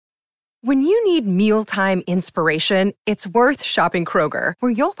When you need mealtime inspiration, it's worth shopping Kroger,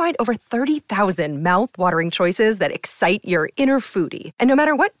 where you'll find over 30,000 mouth-watering choices that excite your inner foodie. And no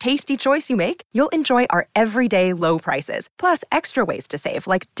matter what tasty choice you make, you'll enjoy our everyday low prices, plus extra ways to save,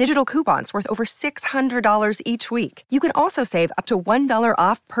 like digital coupons worth over $600 each week. You can also save up to $1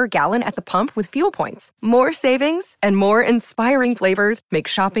 off per gallon at the pump with fuel points. More savings and more inspiring flavors make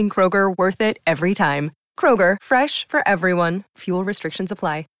shopping Kroger worth it every time. Kroger, fresh for everyone. Fuel restrictions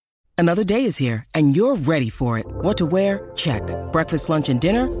apply. Another day is here, and you're ready for it. What to wear? Check. Breakfast, lunch, and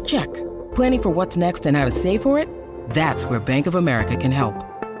dinner? Check. Planning for what's next and how to save for it? That's where Bank of America can help.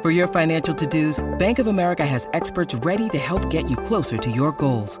 For your financial to-dos, Bank of America has experts ready to help get you closer to your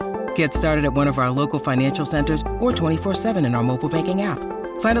goals. Get started at one of our local financial centers or 24/7 in our mobile banking app.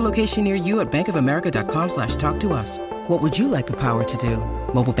 Find a location near you at bankofamerica.com/talktous. What would you like the power to do?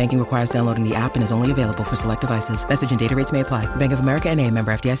 Mobile banking requires downloading the app and is only available for select devices. Message and data rates may apply. Bank of America N.A.,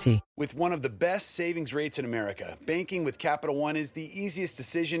 member FDIC. With one of the best savings rates in America, banking with Capital One is the easiest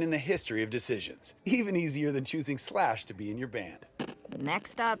decision in the history of decisions. Even easier than choosing Slash to be in your band.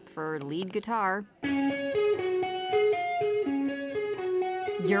 Next up for lead guitar.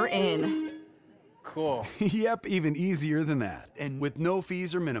 You're in. Cool. Yep, even easier than that. And with no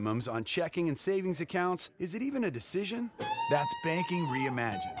fees or minimums on checking and savings accounts, is it even a decision? That's banking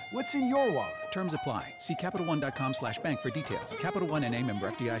reimagined. What's in your wallet? Terms apply. See CapitalOne.com/bank for details. Capital One N.A., member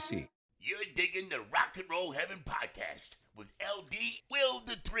FDIC. You're digging the Rock and Roll Heaven podcast with LD, Will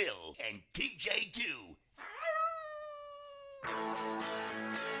the Thrill, and TJ2.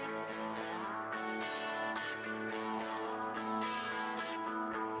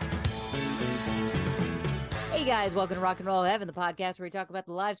 Hey guys, welcome to Rock and Roll Heaven, the podcast where we talk about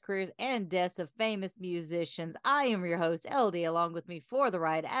the lives, careers, and deaths of famous musicians. I am your host, LD. Along with me for the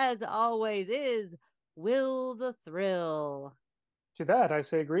ride, as always, is Will the Thrill. To that, I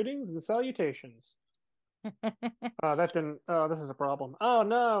say greetings and salutations. That didn't. Oh, this is a problem. Oh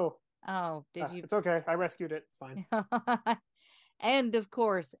no. Oh, did you? It's okay. I rescued it. It's fine. And of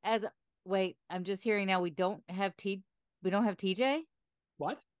course, wait, I'm just hearing now. We don't have TJ.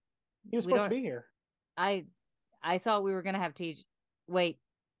 What? He was supposed to be here. I thought we were gonna have TJ. Wait,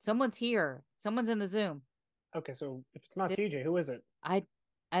 someone's here. Someone's in the Zoom. Okay, so if it's not TJ, who is it? I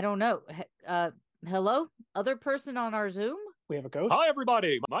don't know. Hello, other person on our Zoom. We have a ghost. Hi,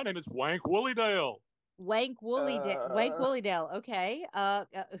 everybody. My name is Wank Woolydale. Wank Woolydale. Okay.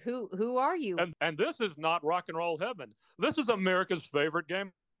 Who are you? And this is not Rock and Roll Heaven. This is America's favorite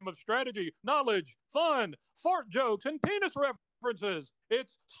game of strategy, knowledge, fun, fart jokes, and penis references.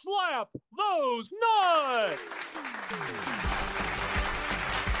 It's Slap Those Nuts!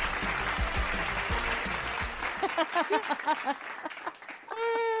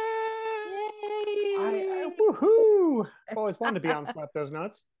 Woohoo! I've always wanted to be on Slap Those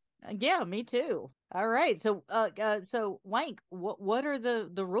Nuts. Yeah, me too. All right. So Wank, what are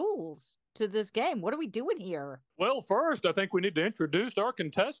the rules to this game? What are we doing here? Well, first, I think we need to introduce our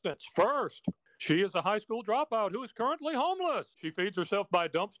contestants. First, she is a high school dropout who is currently homeless. She feeds herself by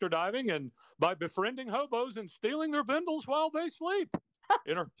dumpster diving and by befriending hobos and stealing their bindles while they sleep.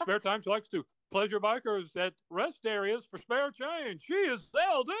 In her spare time, she likes to pleasure bikers at rest areas for spare change. She is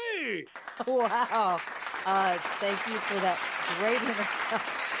LD. Wow. Thank you for that great introduction.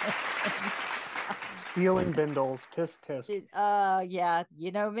 Stealing bindles. Tisk, tisk. Yeah,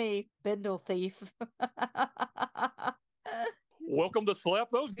 you know me, bindle thief. Welcome to Slap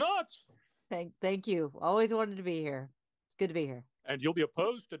Those Nuts. Thank you. Always wanted to be here. It's good to be here. And you'll be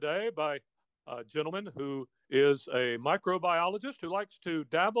opposed today by a gentleman who is a microbiologist who likes to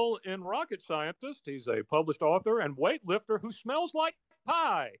dabble in rocket scientist. He's a published author and weightlifter who smells like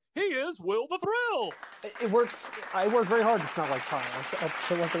pie. He is Will the Thrill. It works. I work very hard to smell like pie.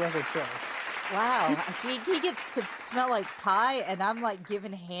 To let the record show. Wow. he gets to smell like pie, and I'm like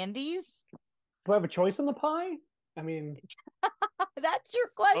giving handies. Do I have a choice in the pie? I mean, that's your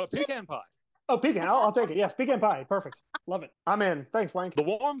question. Pecan pie. Oh, pecan. I'll take it. Yes, pecan pie. Perfect. Love it. I'm in. Thanks, Wank. The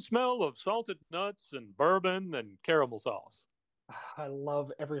warm smell of salted nuts and bourbon and caramel sauce. I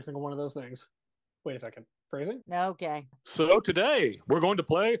love every single one of those things. Wait a second. Phrasing? Okay. So today we're going to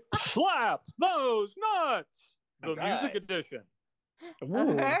play Slap Those Nuts, the music edition. Ooh.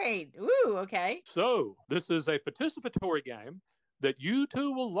 All right. Ooh, okay. So this is a participatory game that you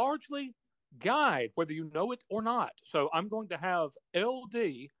two will largely guide whether you know it or not. So I'm going to have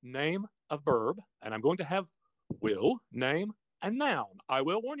LD name a verb, and I'm going to have Will name a noun. I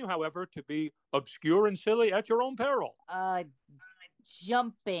will warn you, however, to be obscure and silly at your own peril.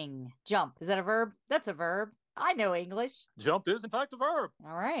 Jumping. Jump. Is that a verb? That's a verb. I know English. Jump is, in fact, a verb.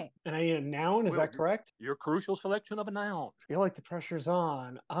 All right. And I need a noun. Is that correct? Your crucial selection of a noun. I feel like the pressure's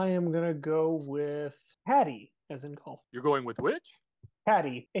on. I am going to go with caddy, as in golf. You're going with which?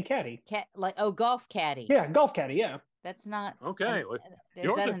 Caddy. A caddy. Golf caddy. Yeah, golf caddy, yeah. That's not. Okay.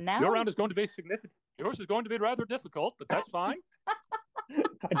 Is that a noun? Your round is going to be significant. Yours is going to be rather difficult, but that's fine.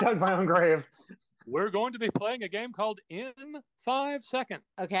 I dug my own grave. We're going to be playing a game called In 5 Seconds.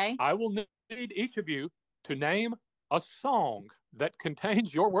 Okay. I will need each of you to name a song that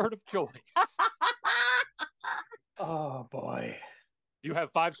contains your word of choice. Oh, boy. You have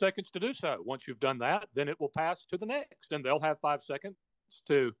 5 seconds to do so. Once you've done that, then it will pass to the next, and they'll have 5 seconds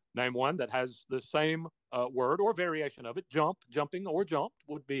to name one that has the same word or variation of it. Jumping, or jumped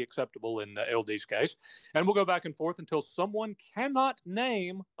would be acceptable in LD's case. And we'll go back and forth until someone cannot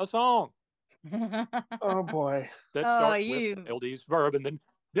name a song. Oh, boy. That starts with LD's verb, and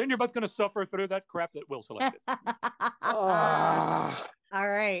then you're both going to suffer through that crap that Will selected. All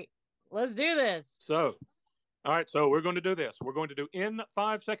right. Let's do this. All right, so we're going to do this. We're going to do In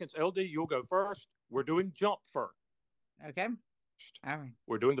 5 Seconds. LD, you'll go first. We're doing jump first. Okay. All right.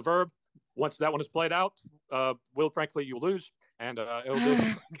 We're doing the verb. Once that one is played out, Will, frankly, you lose. And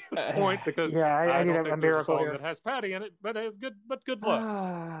LD, good point, because I need a miracle song that has Patty in it, but good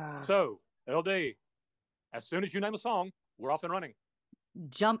luck. So, LD, as soon as you name a song, we're off and running.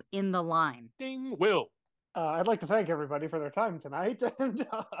 Jump in the line. Ding, Will. I'd like to thank everybody for their time tonight.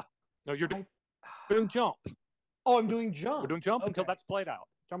 No, you're doing jump. Oh, I'm doing jump. We're doing jump until that's played out.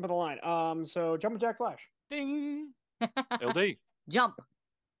 Jump in the line. So Jumpin' Jack Flash. Ding. LD. Jump.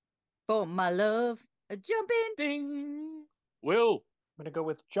 For my love. Jump in. Ding. Will. I'm going to go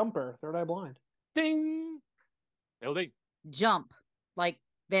with Jumper, Third Eye Blind. Ding. LD. Jump. Like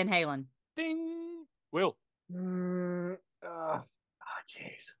Van Halen. Ding. Will.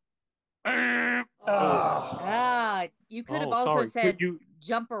 Jeez. You could have also said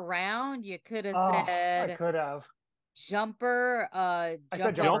jump around. You could have said. I could have. Jumper. I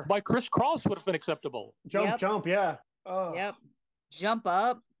said Jump by Chris Cross would have been acceptable. Jump, yeah. Oh. Yep. Jump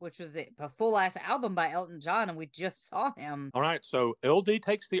Up, which was the full-ass album by Elton John, and we just saw him. All right, so LD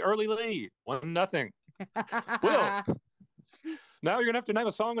takes the early lead. 1-0. Will. Now you're going to have to name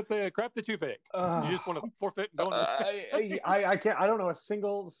a song with the crap that you picked. You just want to forfeit and go I can't. I don't know a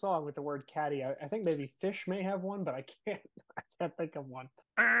single song with the word caddy. I think maybe Fish may have one, but I can't think of one.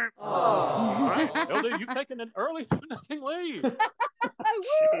 All right, LD, you've taken an early 2-0 lead.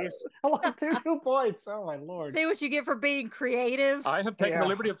 Jeez. I want 2 points. Oh my lord. See what you get for being creative. I have taken the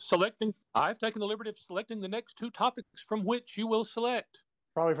liberty of selecting the next 2 topics from which you will select.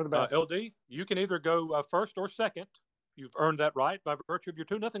 Probably for the best. LD, you can either go first or second. You've earned that right by virtue of your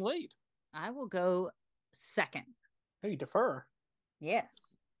 2-0 lead. I will go second. Hey, defer.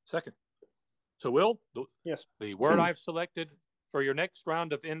 Yes. Second. So, Will, yes, the word I've selected for your next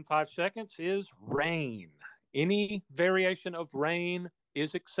round of In 5 Seconds is rain. Any variation of rain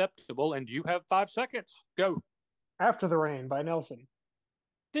is acceptable, and you have 5 seconds. Go. After the Rain by Nelson.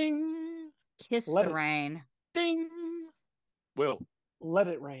 Ding. Kiss the Rain. Ding. Will. Let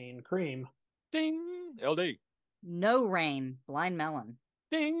It Rain. Cream. Ding. LD. No Rain. Blind Melon.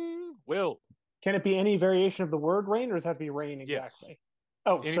 Ding. Will. Can it be any variation of the word rain, or does it have to be rain exactly? Yes.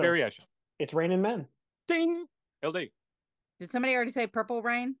 Oh, any variation. It's Raining Men. Ding. LD. Did somebody already say Purple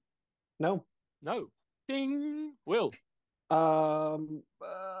Rain? No. Ding. Will.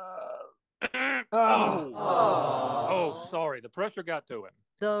 Sorry. The pressure got to him.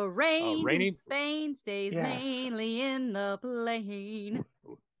 The rain in Spain stays mainly in the plain.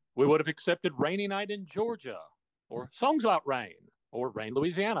 We would have accepted Rainy Night in Georgia, or songs about rain, or Rain,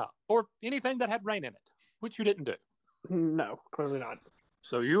 Louisiana, or anything that had rain in it, which you didn't do. No, clearly not.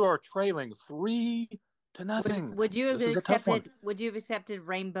 So you are trailing 3-0. Would you have accepted? Would you have accepted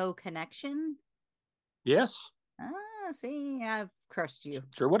Rainbow Connection? Yes. See, I've crushed you.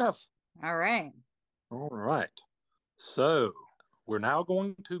 Sure would have. All right. So we're now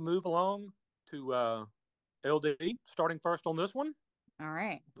going to move along to LD, starting first on this one. All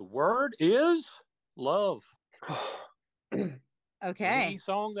right. The word is love. Okay. Any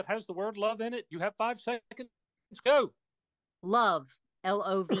song that has the word love in it, you have 5 seconds. Go. Love.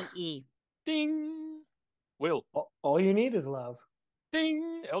 Love. Ding. Will. All you need is love.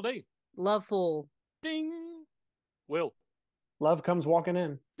 Ding. LD. Loveful. Ding. Will. Love comes walking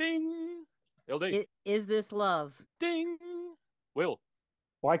in. Ding. LD. Is this love? Ding. Will.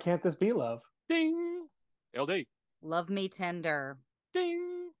 Why can't this be love? Ding. LD. Love me tender.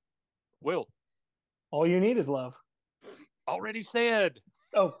 Ding. Will. All you need is love. Already said.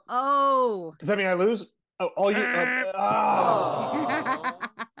 Oh. Does that mean I lose? Oh, all you.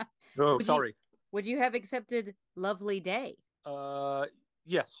 Oh, sorry. Would you have accepted Lovely Day?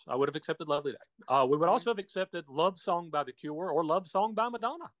 Yes, I would have accepted Lovely Day. We would also have accepted Love Song by The Cure or Love Song by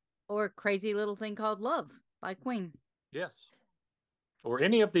Madonna. Or Crazy Little Thing Called Love by Queen. Yes. Or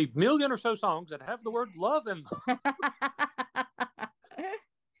any of the million or so songs that have the word love in them.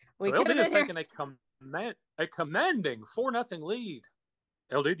 So LD has taken a commanding 4-0 lead.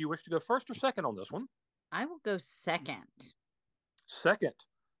 LD, do you wish to go first or second on this one? I will go second. Second.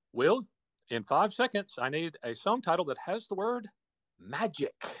 Will, in 5 seconds, I need a song title that has the word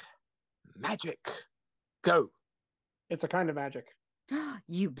magic. Magic. Go. It's a kind of magic.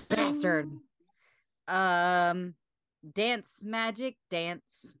 You bastard. Dance magic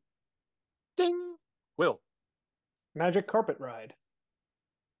dance. Ding. Will. Magic carpet ride.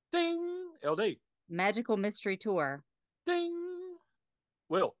 Ding. LD. Magical mystery tour. Ding.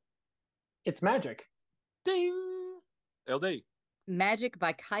 Will. It's magic. Ding. LD. Magic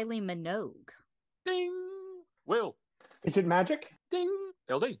by Kylie Minogue. Ding. Will. Is it magic? Ding.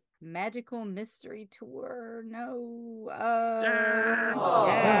 LD. Magical mystery tour. No. Oh.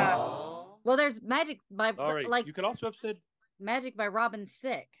 Yeah. Well, there's magic by Right. You could also have said Magic by Robin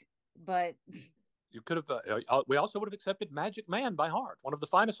Thicke, but you could have. We also would have accepted Magic Man by Heart, one of the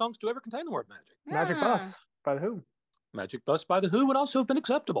finest songs to ever contain the word magic. Magic Bus by The Who. Magic Bus by The Who would also have been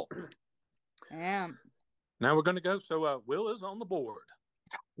acceptable. Yeah. Now we're going to go. So Will is on the board.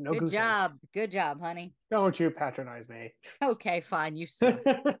 No Good job. Good job, honey. Don't you patronize me. Okay, fine. You suck.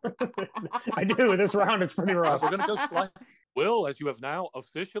 I do. This round, it's pretty rough. We're going to go slide. Will, as you have now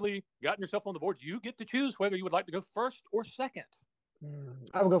officially gotten yourself on the board, you get to choose whether you would like to go first or second.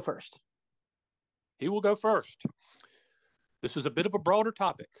 I will go first. He will go first. This is a bit of a broader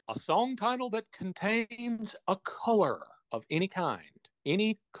topic. A song title that contains a color of any kind,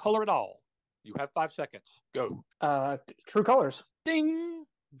 any color at all. You have 5 seconds. Go. True Colors. Ding.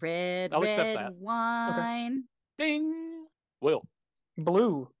 Red, I'll accept red that. wine. Okay. Ding. Will.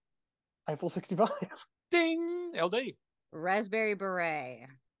 Blue. Eiffel 65. Ding. LD. Raspberry beret.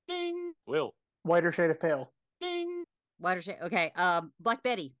 Ding. Will. Whiter shade of pale. Ding. Whiter shade. Okay. Black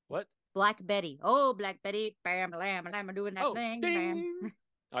Betty. What? Black Betty. Oh, Black Betty. Bam, bam, bam, doing that thing. Ding. Bam.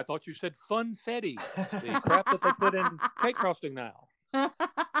 I thought you said funfetti, the crap that they put in cake frosting now.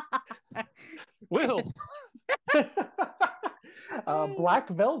 Will. Black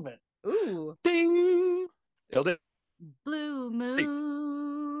Velvet. Ooh. Ding. LD. Blue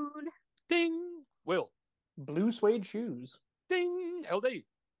Moon. Ding. Will. Blue suede shoes. Ding. LD.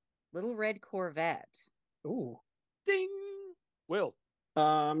 Little Red Corvette. Ooh. Ding. Will.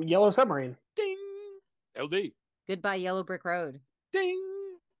 Yellow Submarine. Ding. LD. Goodbye Yellow Brick Road. Ding.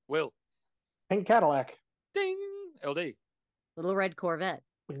 Will. Pink Cadillac. Ding. LD. Little Red Corvette.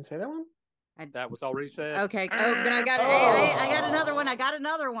 We didn't say that one? That was already said. Okay. Oh, then I got it. Hey, I got another one. I got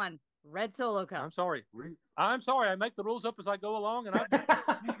another one. Red Solo Cup. I'm sorry. I make the rules up as I go along, and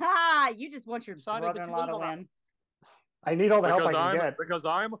You just want your brother-in-law to win. I need all the help I can get. Because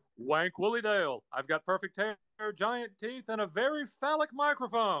I'm Wank Willie Dale. I've got perfect hair, giant teeth, and a very phallic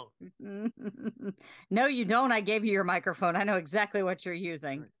microphone. No, you don't. I gave you your microphone. I know exactly what you're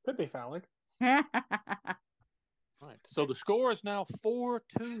using. Could be phallic. Right. So the score is now 4-2.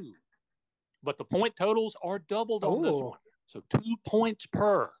 But the point totals are doubled on this one. So 2 points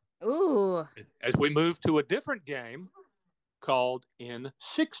per. Ooh. As we move to a different game called In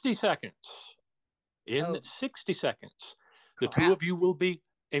 60 Seconds. In 60 seconds, the two of you will be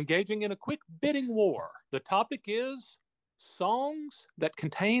engaging in a quick bidding war. The topic is songs that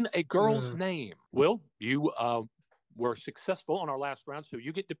contain a girl's name. Will, you were successful on our last round, so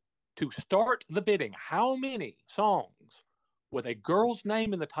you get to start the bidding. How many songs with a girl's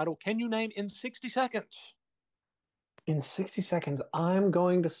name in the title can you name in 60 seconds? In 60 seconds, I'm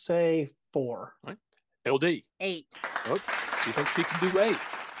going to say 4. Right. LD. 8. Oh, you think she can do 8?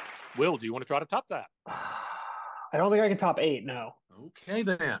 Will, do you want to try to top that? I don't think I can top 8, no. Okay,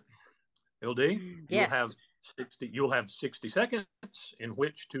 then. LD, yes. You'll have 60 seconds in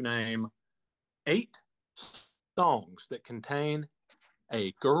which to name 8 songs that contain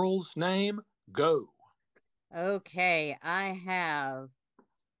a girl's name. Go. Okay, I have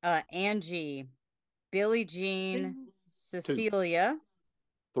Angie, Billie Jean, Cecilia.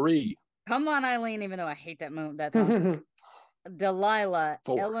 3. Come on, Eileen, even though I hate that song. Delilah,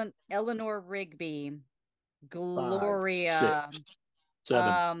 4. Eleanor Rigby, 5, Gloria, 6,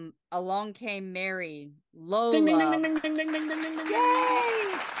 7. Along Came Mary, Lola. Ding, ding, ding, ding, ding, ding, ding, ding, ding, ding.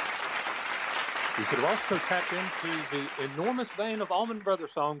 Yay! You could have also tapped into the enormous vein of Allman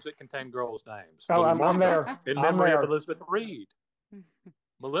Brothers songs that contain girls' names. Oh, I'm there. In memory of Elizabeth Reed.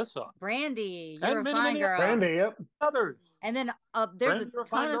 Melissa. Brandy, And You're a many, Fine many Girl. Brandy, yep. Others. And then there's Brandy, You're a a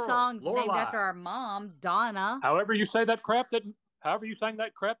Fine ton of Girl. songs named Lorelei. after our mom, Donna. However you say that crap that, however you sang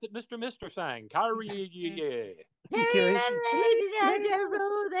that crap that Mr. sang. Kyrie, Very lazy down the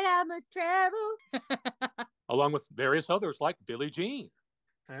road that I must travel. along with various others like Billie Jean.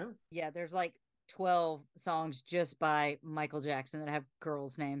 Yeah, there's like 12 songs just by Michael Jackson that have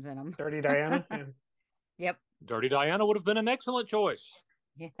girls' names in them. Dirty Diana. Yeah. Yep. Dirty Diana would have been an excellent choice.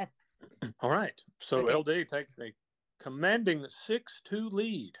 Yes. All right. So Okay. LD takes a commanding 6-2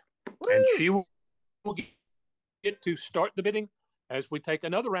 lead. Woo! And she will get to start the bidding as we take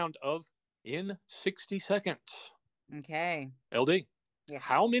another round of In 60 Seconds. Okay. LD, Yes.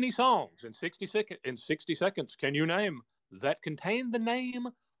 how many songs in 60 seconds can you name that contain the name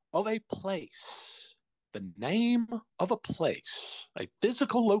of a place? The name of a place, a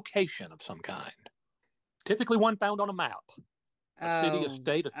physical location of some kind. Typically one found on a map. A city, a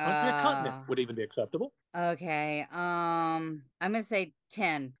state, a country, a continent would even be acceptable. Okay. I'm gonna say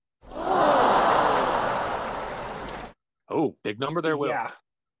 10. Oh, big number there, Will. Yeah.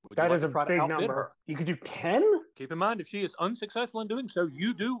 Would That you is like a to try to big outbid number. her? You could do 10? Keep in mind, if she is unsuccessful in doing so,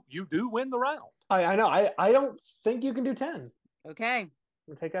 you do win the round. I know. I don't think you can do 10. Okay.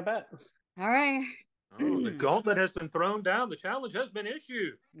 We'll take that bet. All right. Oh, the gauntlet has been thrown down. The challenge has been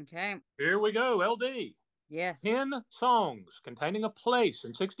issued. Okay. Here we go, LD. Yes. 10 songs containing a place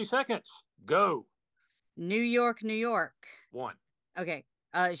in 60 seconds. Go. New York, New York. 1. Okay.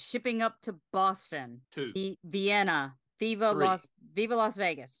 Shipping up to Boston. 2. Vienna. Viva 3. Las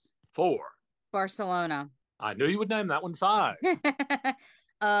Vegas. 4. Barcelona. I knew you would name that one. 5.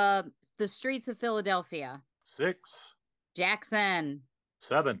 The streets of Philadelphia. 6. Jackson.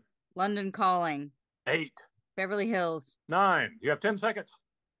 7. London Calling. 8. Beverly Hills. 9. You have 10 seconds.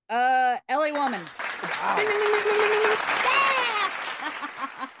 LA Woman.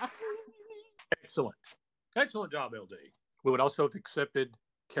 Excellent. Excellent job, LD. We would also have accepted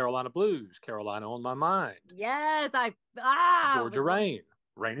Carolina Blues, Carolina on My Mind. Yes, Georgia Rain.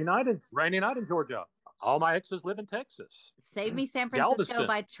 Rainy night in Georgia. All My Exes Live in Texas. Save Me San Francisco Galveston,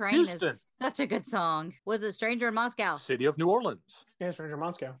 by Train Houston. is such a good song. Was it Stranger in Moscow? City of New Orleans. Yeah, Stranger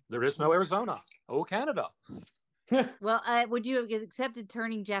Moscow. There is no Arizona. Oh, Canada. Well, would you have accepted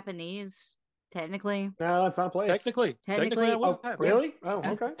Turning Japanese? Technically. No, it's not a place. Technically I would have. Really? Oh,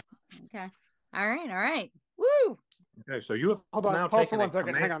 okay. Okay. All right. Woo! Okay, so you have Hold now on. Pause taken for 1 second.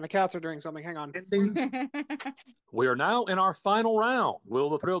 command- Hang on. The cats are doing something. Hang on. We are now in our final round. Will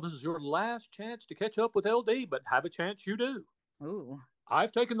the Thrill, this is your last chance to catch up with LD, but have a chance you do. Ooh.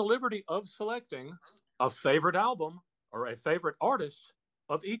 I've taken the liberty of selecting a favorite album or a favorite artist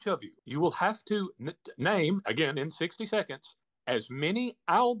of each of you. You will have to name, again, in 60 seconds, as many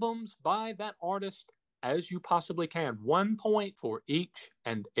albums by that artist as you possibly can. 1 point for each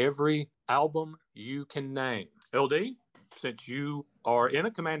and every album you can name. LD, since you are in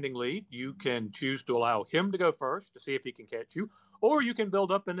a commanding lead, you can choose to allow him to go first to see if he can catch you, or you can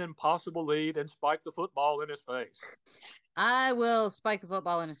build up an impossible lead and spike the football in his face. I will spike the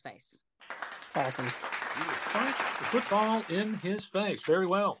football in his face. Awesome. You will spike the football in his face. Very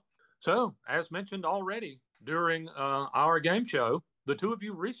well. So, as mentioned already during our game show, the two of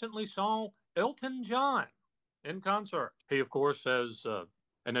you recently saw Elton John in concert. He, of course, has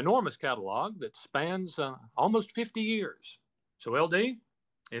an enormous catalog that spans almost 50 years. So, LD,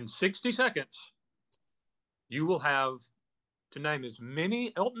 in 60 seconds, you will have to name as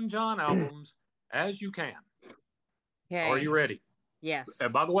many Elton John albums as you can. Okay. Are you ready? Yes.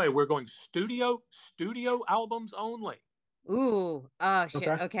 And by the way, we're going studio albums only. Ooh. Oh shit.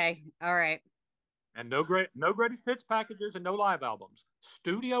 Okay. All right. And no greatest hits packages and no live albums.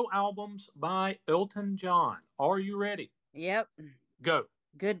 Studio albums by Elton John. Are you ready? Yep. Go.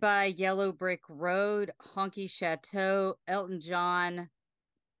 Goodbye Yellow Brick Road, Honky Chateau, Elton John.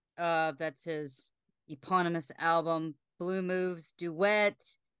 That's his eponymous album. Blue Moves,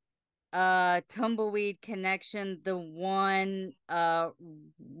 Duet, Tumbleweed Connection, The One,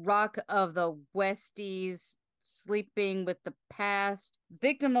 Rock of the Westies, Sleeping with the Past,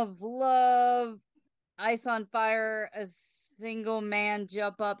 Victim of Love, Ice on Fire, A Single Man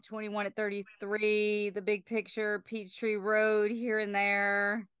Jump Up, 21 at 33, The Big Picture, Peachtree Road, Here and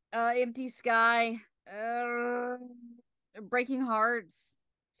There, Empty Sky, Breaking Hearts,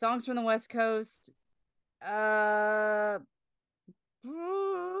 Songs from the West Coast,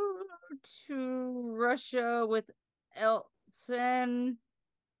 To Russia with Elton.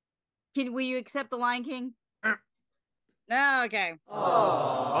 Will you accept The Lion King? No, okay.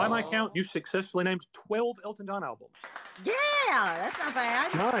 By my count, you successfully named 12 Elton John albums. Yeah, that's not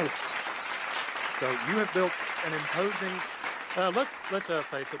bad. Nice. So you have built an imposing Let's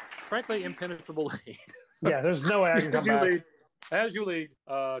face it. Frankly, impenetrable lead. Yeah, there's no way I can come back. As you lead,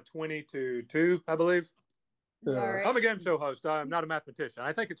 20-2, I believe. All right. I'm a game show host. I'm not a mathematician.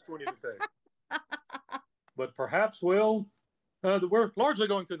 I think it's 20-2. But perhaps we're largely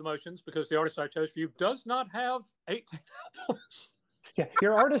going through the motions because the artist I chose for you does not have 18 albums. Yeah,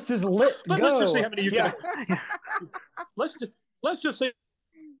 your artist is lit. But Go. let's just see how many you can. Yeah. Let's just see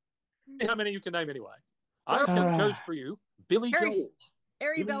how many you can name anyway. I chose for you Billy Joel.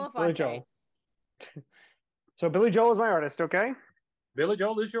 Harry Billy Belafonte. Joel. So Billy Joel is my artist, okay? Billy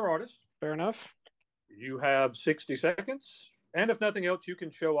Joel is your artist. Fair enough. You have 60 seconds. And if nothing else, you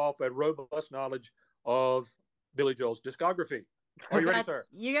can show off a robust knowledge of Billy Joel's discography. Are you ready, sir?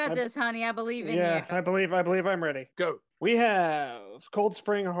 You got this, honey. I believe in you. Yeah, I believe I'm ready. Go. We have Cold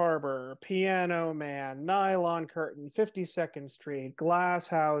Spring Harbor, Piano Man, Nylon Curtain, 52nd Street, Glass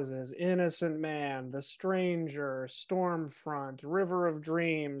Houses, Innocent Man, The Stranger, Stormfront, River of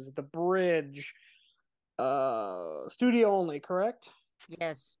Dreams, The Bridge, studio only, correct?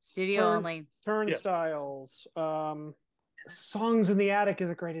 Yes, studio only. Turnstiles. Yes. Songs in the Attic is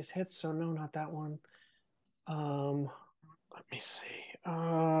a greatest hits, so no, not that one. Let me see.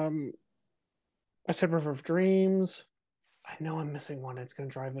 I said River of Dreams. I know I'm missing one. It's going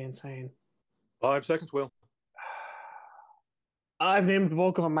to drive me insane. 5 seconds, Will. I've named the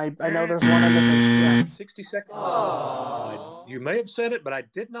bulk of them. I know there's one I'm missing. Yeah. 60 seconds. You may have said it, but I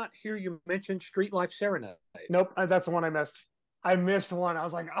did not hear you mention Street Life Serenade. Nope, that's the one I missed. I missed one. I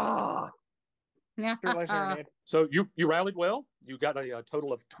was like, Street Life Serenade. So you rallied well. You got a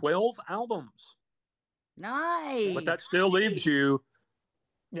total of 12 albums. Nice. But that still leaves you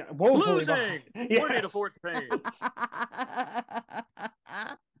woefully losing 20-14.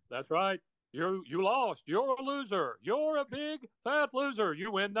 That's right. You lost. You're a loser. You're a big fat loser.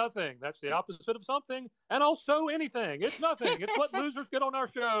 You win nothing. That's the opposite of something, and also anything. It's nothing. It's what losers get on our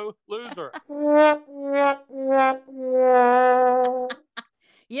show. Loser.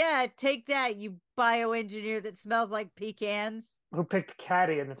 Yeah, take that, you bioengineer that smells like pecans. Who picked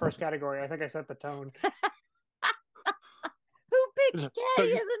Caddy in the first category? I think I set the tone. Who picks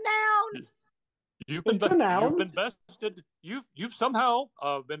Caddy as a noun? You've been bested. You've somehow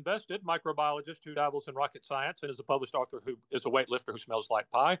been bested. Microbiologist who dabbles in rocket science and is a published author who is a weightlifter who smells like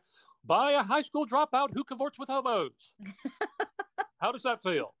pie, by a high school dropout who cavorts with hobos. How does that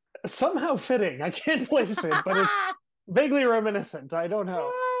feel? Somehow fitting. I can't place it, but it's vaguely reminiscent. I don't know.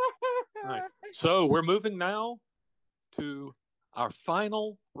 Right. So we're moving now to our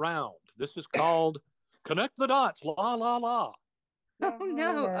final round. This is called Connect the Dots. La la la. Oh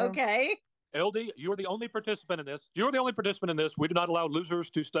no. Okay. LD, you're the only participant in this. You're the only participant in this. We do not allow losers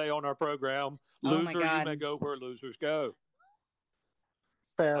to stay on our program. Loser, you may go where losers go.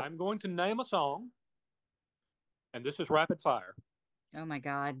 Fair. I'm going to name a song, and this is rapid fire. Oh my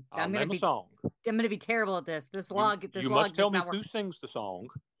God! I'm going to name a song. I'm going to be terrible at this. This log. You must tell me who sings the song.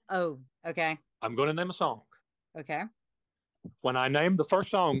 Oh, okay. I'm going to name a song. Okay. When I name the first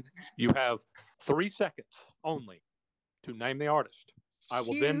song, you have 3 seconds only to name the artist. I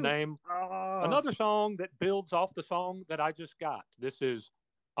will then name another song that builds off the song that I just got. This is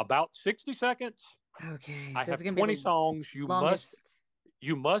about 60 seconds. Okay. I have 20 songs. You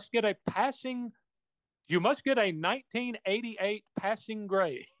must get a 1988 passing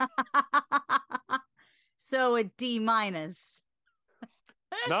grade. So a D-.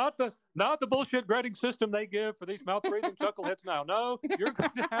 Not the bullshit grading system they give for these mouth-breathing chuckleheads now. No, you're going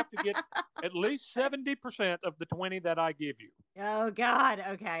to have to get at least 70% of the 20 that I give you. Oh, God.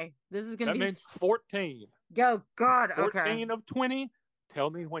 Okay. This is going to be... That means 14. Oh, God. Okay. 14 of 20. Tell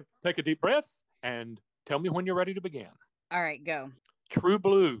me when... Take a deep breath and tell me when you're ready to begin. All right, go. True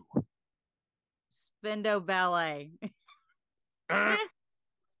Blue. Spendo Ballet.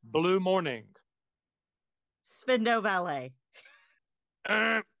 Blue Morning. Spendo Ballet.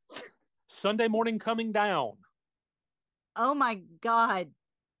 Sunday Morning Coming Down. Oh my God.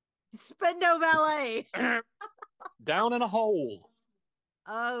 Spendo Ballet. Down in a Hole.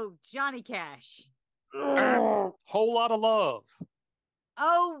 Oh, Johnny Cash. Whole Lot of Love.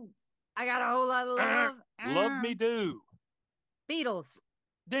 Oh, I got a whole lot of love. Love Me Do. Beatles.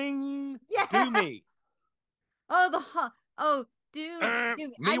 Ding. Yeah. Do Me. Do Me.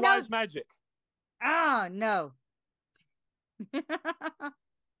 Me Wise Magic. Oh, no.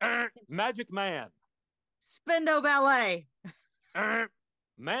 Magic Man. Spendo Ballet.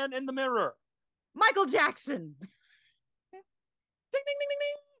 Man in the Mirror. Michael Jackson. Ding, ding, ding, ding,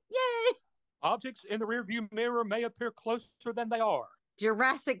 ding. Yay. Objects in the rearview mirror may appear closer than they are.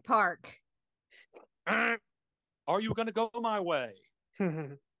 Jurassic Park. Are You Gonna Go My Way?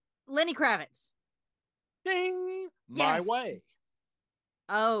 Lenny Kravitz. Ding! My Yes. Way.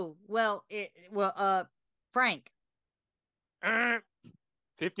 Oh, well, Frank.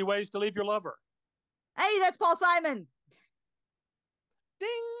 50 Ways to Leave Your Lover. Hey, that's Paul Simon. Ding!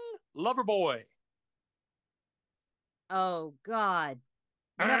 Lover Boy. Oh, God.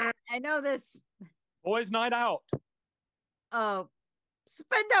 No, I know this. Boys Night Out. Oh,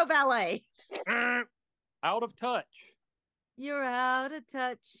 Spendo Ballet. Out of Touch. You're out of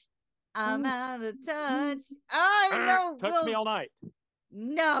touch. I'm out of touch. I know. Touch Me All Night.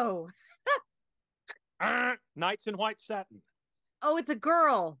 No. Nights in White Satin. Oh, it's a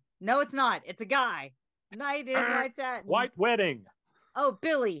girl. No, it's not. It's a guy. Night in White Satin. White Wedding. Oh,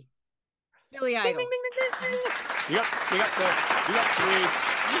 Billy Idol. Ding, ding, ding, ding, ding. You got 3.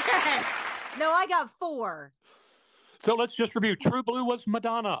 Yes. No, I got 4. So let's just review. True Blue was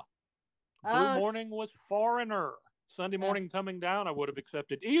Madonna. Blue Morning was Foreigner. Sunday Morning Coming Down, I would have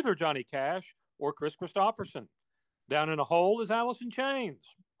accepted either Johnny Cash or Chris Christopherson. Down in a Hole is Alice in Chains.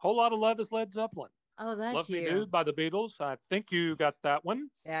 Whole Lot of Love is Led Zeppelin. Oh, that's Love you. Me Dude by the Beatles. I think you got that one.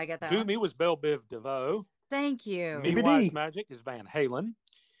 Yeah, I got that Do one. Me was Belle Biv DeVoe. Thank you. Me Wise Magic is Van Halen.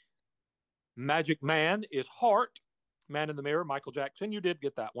 Magic Man is Heart. Man in the Mirror, Michael Jackson. You did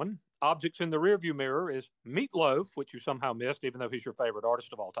get that one. Objects in the Rearview Mirror is Meatloaf, which you somehow missed, even though he's your favorite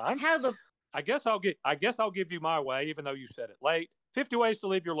artist of all time. I guess I'll give you My Way, even though you said it late. 50 Ways to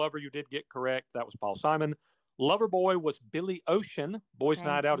Leave Your Lover, you did get correct. That was Paul Simon. Lover Boy was Billy Ocean. Boys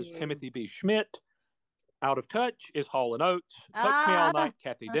Night Out is Timothy B. Schmidt. Out of Touch is Hall & Oates. Touch Me All Night,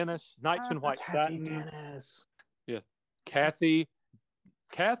 Kathy Dennis. Nights in White Satin. Dennis. Yeah. Kathy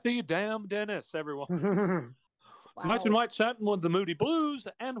damn Dennis, everyone. Wow. Nights in White Satin was the Moody Blues,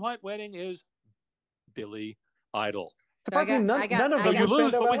 and White Wedding is Billy Idol. Surprisingly, none of them you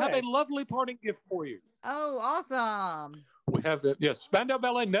lose, but we Ballet. have a lovely parting gift for you. Oh, awesome. We have Spandau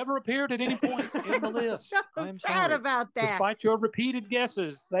Ballet never appeared at any point in the list. So I'm sad sorry. about that. Despite your repeated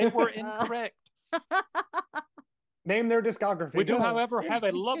guesses, they were incorrect. Name their discography. We do, however, have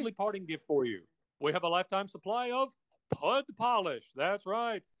a lovely parting gift for you. We have a lifetime supply of Pud Polish. That's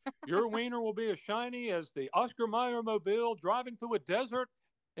right. Your wiener will be as shiny as the Oscar Mayer mobile driving through a desert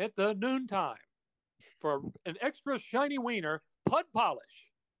at the noontime. For an extra shiny wiener, Pud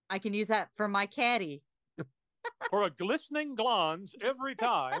Polish. I can use that for my caddy. For a glistening glans every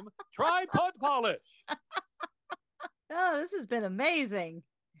time, try Pud Polish. Oh, this has been amazing.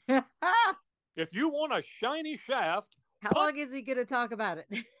 If you want a shiny shaft, how long is he going to talk about it?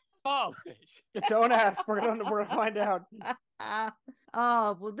 Polish. Don't ask. We're gonna find out.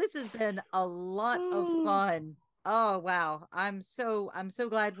 Oh, well, this has been a lot of fun. Oh, wow. I'm so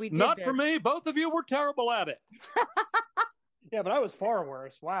glad we did Not this. for me. Both of you were terrible at it. Yeah, but I was far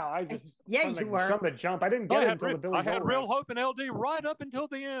worse. Wow, I just you were from the jump. I didn't get it until the Billy I had Joel real roast. hope in LD right up until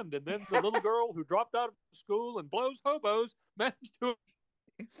the end, and then the little girl who dropped out of school and blows hobos managed to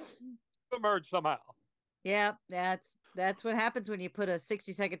emerge somehow. Yeah, that's what happens when you put a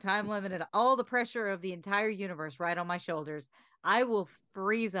 60-second time limit and all the pressure of the entire universe right on my shoulders. I will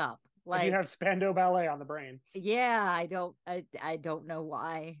freeze up. Like you have Spandau Ballet on the brain. Yeah, I don't know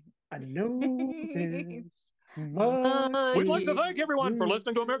why. I know this. We'd like to thank everyone for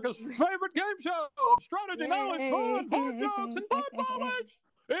listening to America's favorite game show of strategy, knowledge, fun, fart jokes, and butt knowledge.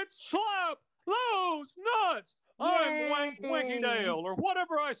 It's Slap Those Nuts. I'm Wank Winky Dale, or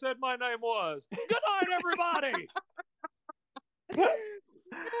whatever I said my name was. Good night, everybody.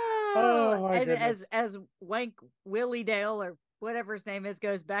 Oh, my and goodness. as Wank Willie Dale or whatever his name is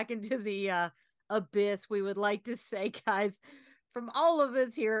goes back into the abyss, we would like to say, guys, from all of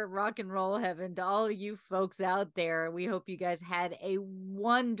us here at Rock and Roll Heaven to all you folks out there, we hope you guys had a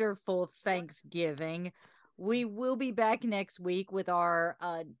wonderful Thanksgiving. We will be back next week with our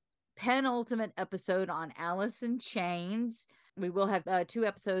penultimate episode on Alice in Chains. We will have 2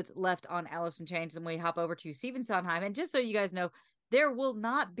 episodes left on Alice in Chains, and we hop over to Stephen Sondheim. And just so you guys know, there will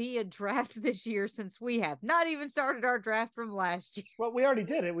not be a draft this year since we have not even started our draft from last year. Well, we already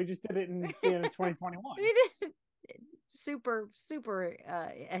did it. We just did it in 2021. We did super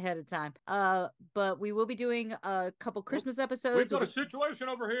ahead of time. But we will be doing a couple Christmas episodes. We've got a situation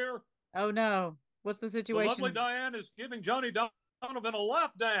over here. Oh no. What's the situation? The lovely Diane is giving Johnny Donovan a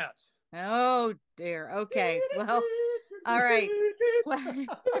lap dance. Oh dear. Okay. Well, all right.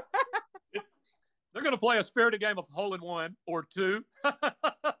 They're going to play a spirited game of hole-in-one or 2. Good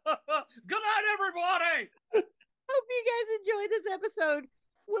night, everybody. Hope you guys enjoyed this episode.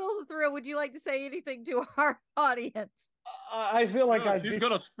 Will the Thrill, would you like to say anything to our audience? I feel like she's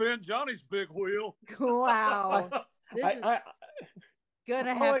going to spin Johnny's big wheel. Wow. This is going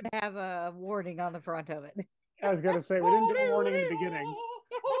to I have a warning on the front of it. was going to say, we didn't do a warning in the beginning.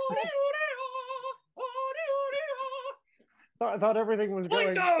 I thought everything was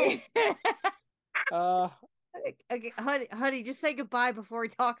going. Okay, honey, just say goodbye before he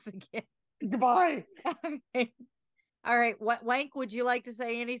talks again. Goodbye. All right. Wank, would you like to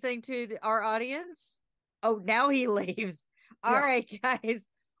say anything to our audience? Oh, now he leaves. All right, guys.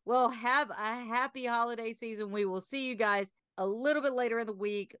 Well, have a happy holiday season. We will see you guys a little bit later in the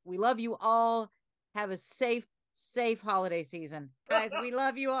week. We love you all. Have a safe holiday season. Guys, we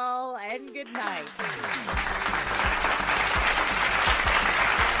love you all, and good night.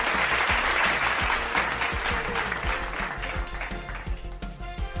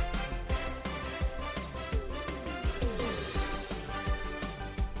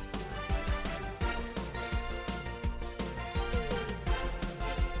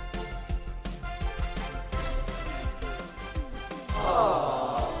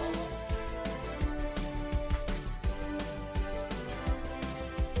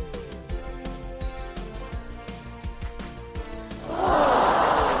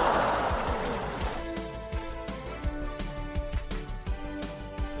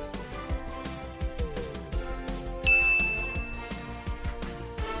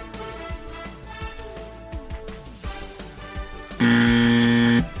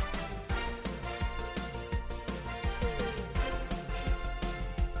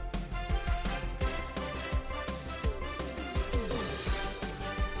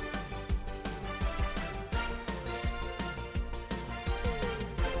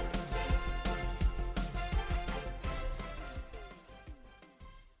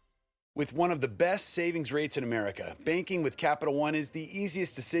 With one of the best savings rates in America, banking with Capital One is the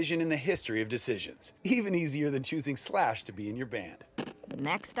easiest decision in the history of decisions. Even easier than choosing Slash to be in your band.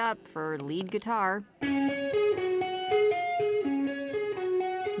 Next up for lead guitar.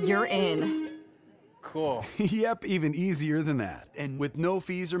 You're in. Cool. Yep, even easier than that. And with no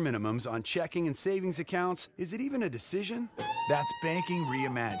fees or minimums on checking and savings accounts, is it even a decision? That's banking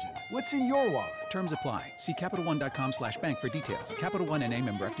reimagined. What's in your wallet? Terms apply. See CapitalOne.com/bank for details. Capital One NA,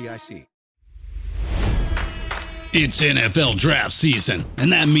 member FDIC. It's NFL draft season,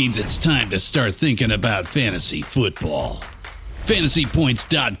 and that means it's time to start thinking about fantasy football.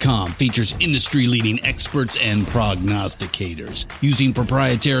 FantasyPoints.com features industry-leading experts and prognosticators using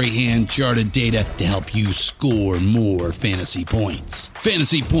proprietary hand-charted data to help you score more fantasy points.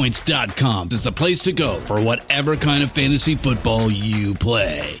 FantasyPoints.com is the place to go for whatever kind of fantasy football you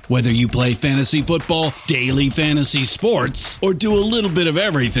play. Whether you play fantasy football, daily fantasy sports, or do a little bit of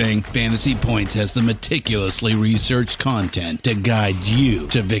everything, Fantasy Points has the meticulously researched content to guide you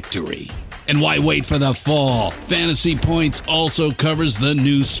to victory. And why wait for the fall? Fantasy Points also covers the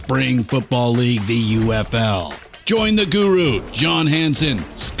new spring football league, the UFL. Join the guru, John Hansen,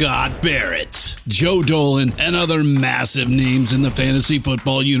 Scott Barrett, Joe Dolan, and other massive names in the fantasy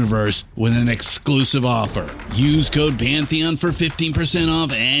football universe with an exclusive offer. Use code Pantheon for 15%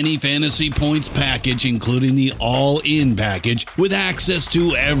 off any Fantasy Points package, including the all-in package, with access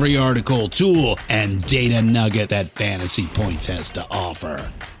to every article, tool, and data nugget that Fantasy Points has to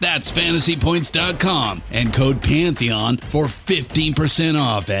offer. That's FantasyPoints.com and code Pantheon for 15%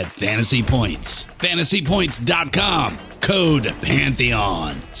 off at Fantasy Points. FantasyPoints.com, code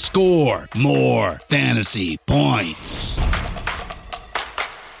Pantheon. Score more fantasy points.